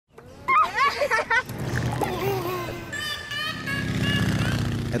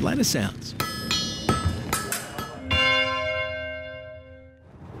Atlanta Sounds.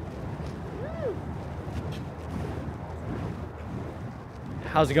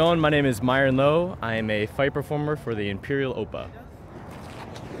 How's it going? My name is Myron Lowe. I am a fight performer for the Imperial OPA.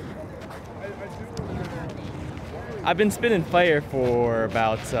 I've been spinning fire for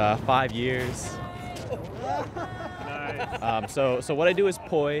about 5 years. So what I do is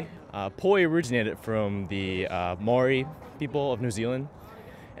poi. Poi originated from the Maori people of New Zealand,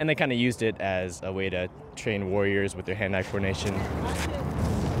 and they kind of used it as a way to train warriors with their hand-eye coordination.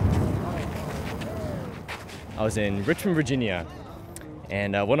 I was in Richmond, Virginia,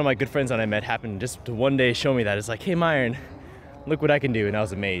 and one of my good friends that I met happened just to one day show me that. It's like, hey Myron, look what I can do, and I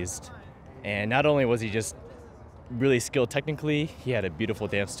was amazed. And not only was he just really skilled technically, he had a beautiful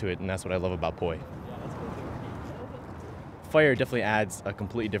dance to it, and that's what I love about poi. Fire definitely adds a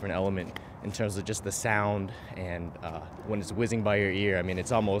completely different element in terms of just the sound, and when it's whizzing by your ear, I mean,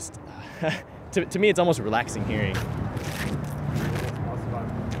 it's almost, to me, it's almost relaxing hearing.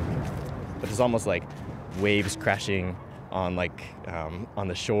 But it's almost like waves crashing on on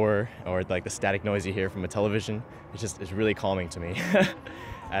the shore, or like the static noise you hear from a television. It's really calming to me,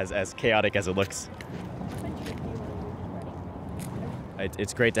 as chaotic as it looks.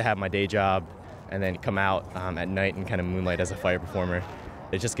 It's great to have my day job and then come out at night and kind of moonlight as a fire performer.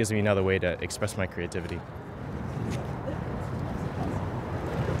 It just gives me another way to express my creativity.